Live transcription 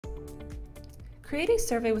Create a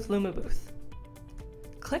survey with LumaBooth.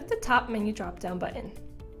 Click the top menu drop-down button.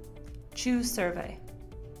 Choose Survey.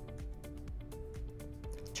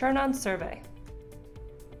 Turn on Survey.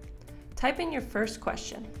 Type in your first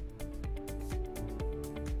question.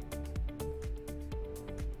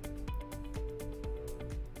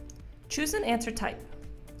 Choose an answer type.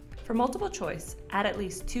 For multiple choice, add at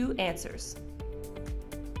least 2 answers.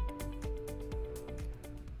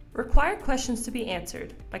 Require questions to be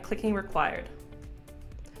answered by clicking Required.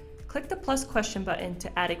 Click the plus question button to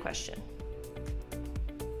add a question.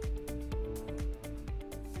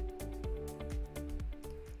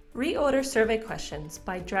 Reorder survey questions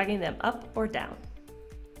by dragging them up or down.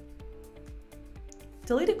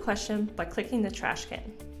 Delete a question by clicking the trash can.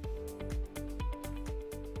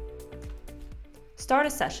 Start a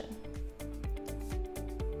session.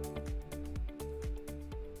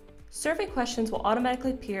 Survey questions will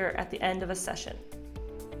automatically appear at the end of a session.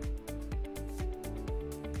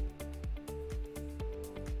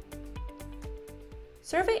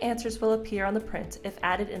 Survey answers will appear on the print if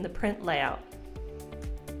added in the print layout.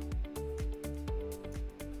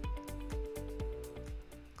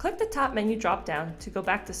 Click the top menu drop-down to go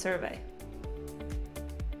back to Survey.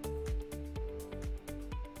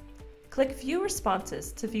 Click View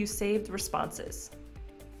Responses to view saved responses.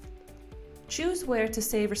 Choose where to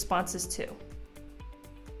save responses to.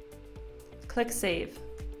 Click Save.